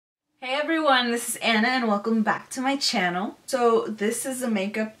Hey everyone, this is Anna and welcome back to my channel. So this is a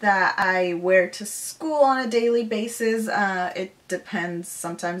makeup that I wear to school on a daily basis. It depends.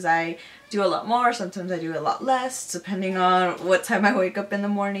 Sometimes I do a lot more, sometimes I do a lot less, depending on what time I wake up in the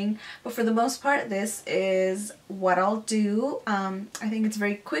morning. But for the most part, this is what I'll do. I think it's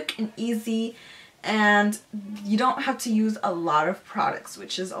very quick and easy, and you don't have to use a lot of products,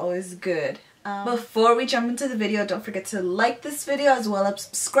 which is always good. Before we jump into the video, don't forget to like this video as well as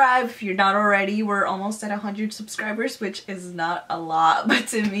subscribe if you're not already. We're almost at 100 subscribers, which is not a lot, but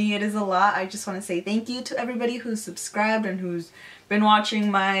to me it is a lot. I just want to say thank you to everybody who's subscribed and who's been watching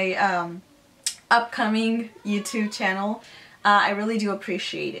my upcoming YouTube channel. I really do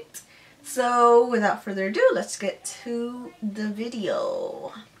appreciate it. So without further ado, let's get to the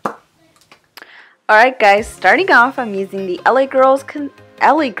video. Alright guys, starting off, I'm using the LA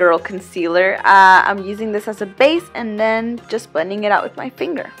Girl concealer. I'm using this as a base and then just blending it out with my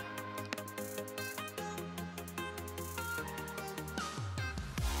finger.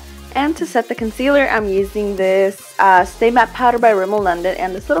 And to set the concealer, I'm using this Stay Matte Powder by Rimmel London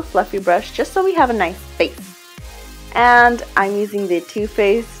and this little fluffy brush just so we have a nice base. And I'm using the Too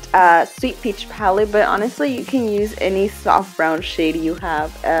Faced Sweet Peach palette, but honestly you can use any soft brown shade you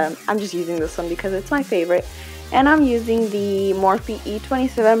have. I'm just using this one because it's my favorite. And I'm using the Morphe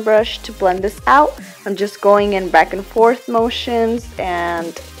E27 brush to blend this out. I'm just going in back and forth motions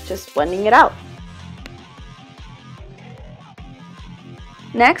and just blending it out.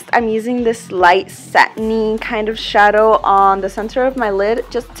 Next, I'm using this light satiny kind of shadow on the center of my lid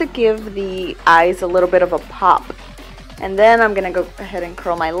just to give the eyes a little bit of a pop. And then I'm going to go ahead and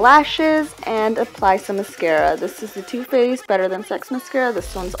curl my lashes and apply some mascara. This is the Too Faced Better Than Sex mascara.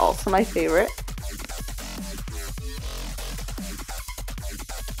 This one's also my favorite.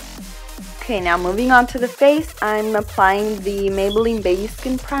 Okay, now moving on to the face, I'm applying the Maybelline Baby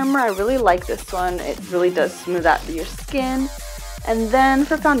Skin Primer. I really like this one. It really does smooth out your skin. And then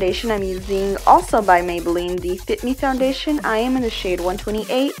for foundation, I'm using also by Maybelline the Fit Me foundation. I am in the shade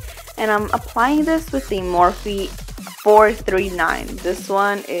 128 and I'm applying this with the Morphe 439. This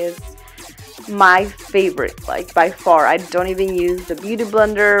one is my favorite, like by far. I don't even use the beauty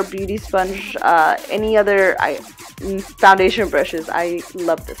blender, beauty sponge, any other foundation brushes. I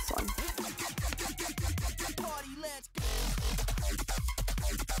love this one.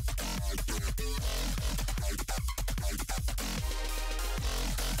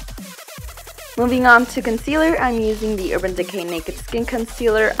 Moving on to concealer, I'm using the Urban Decay Naked Skin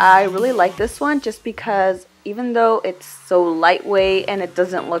Concealer. I really like this one just because even though it's so lightweight and it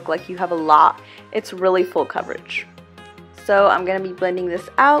doesn't look like you have a lot, it's really full coverage. So I'm going to be blending this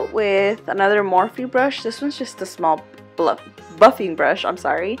out with another Morphe brush. This one's just a small buffing brush, I'm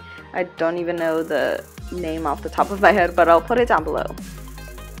sorry. I don't even know the name off the top of my head, but I'll put it down below.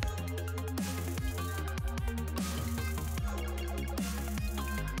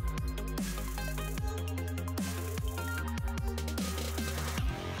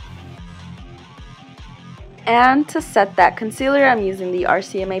 And to set that concealer, I'm using the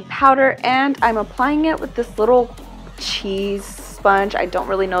RCMA powder and I'm applying it with this little cheese sponge. I don't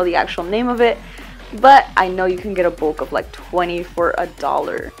really know the actual name of it, but I know you can get a bulk of like 20 for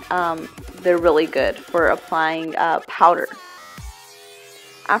 $1. They're really good for applying powder.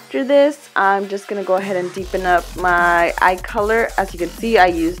 After this, I'm just going to go ahead and deepen up my eye color. As you can see, I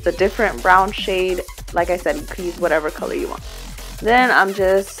used a different brown shade. Like I said, you can use whatever color you want. Then I'm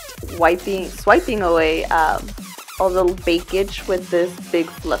just swiping away all the bakage with this big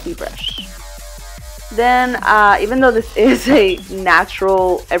fluffy brush. Then even though this is a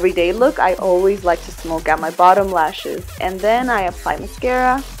natural everyday look, I always like to smoke out my bottom lashes. And then I apply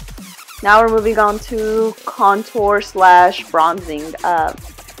mascara. Now we're moving on to contour / bronzing.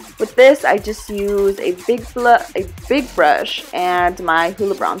 With this, I just use a big brush and my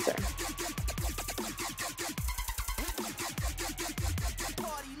Hoola bronzer.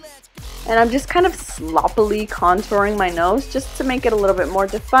 And I'm just kind of sloppily contouring my nose just to make it a little bit more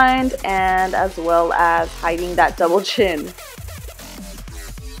defined and as well as hiding that double chin.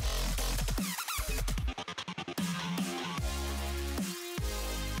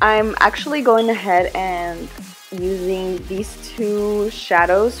 I'm actually going ahead and using these two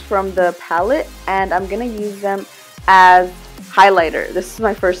shadows from the palette and I'm going to use them as highlighter. This is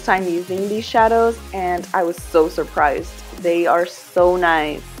my first time using these shadows and I was so surprised. They are so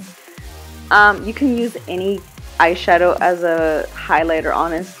nice. You can use any eyeshadow as a highlighter,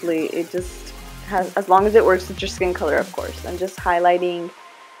 honestly. It just has, as long as it works with your skin color, of course. I'm just highlighting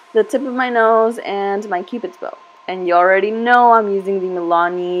the tip of my nose and my cupid's bow. And you already know I'm using the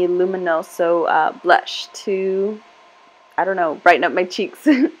Milani Luminoso blush to, I don't know, brighten up my cheeks.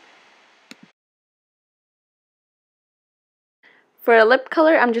 For a lip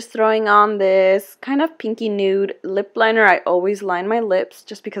color, I'm just throwing on this kind of pinky nude lip liner. I always line my lips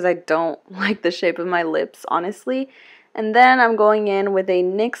just because I don't like the shape of my lips, honestly. And then I'm going in with a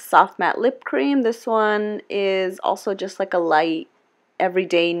NYX Soft Matte Lip Cream. This one is also just like a light,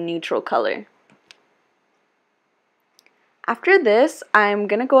 everyday neutral color. After this, I'm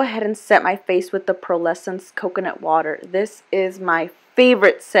going to go ahead and set my face with the Prolescence Coconut Water. This is my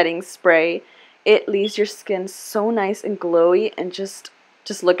favorite setting spray. It leaves your skin so nice and glowy, and just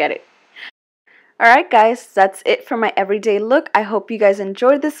look at it. Alright guys, that's it for my everyday look. I hope you guys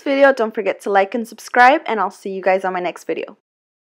enjoyed this video. Don't forget to like and subscribe, and I'll see you guys on my next video.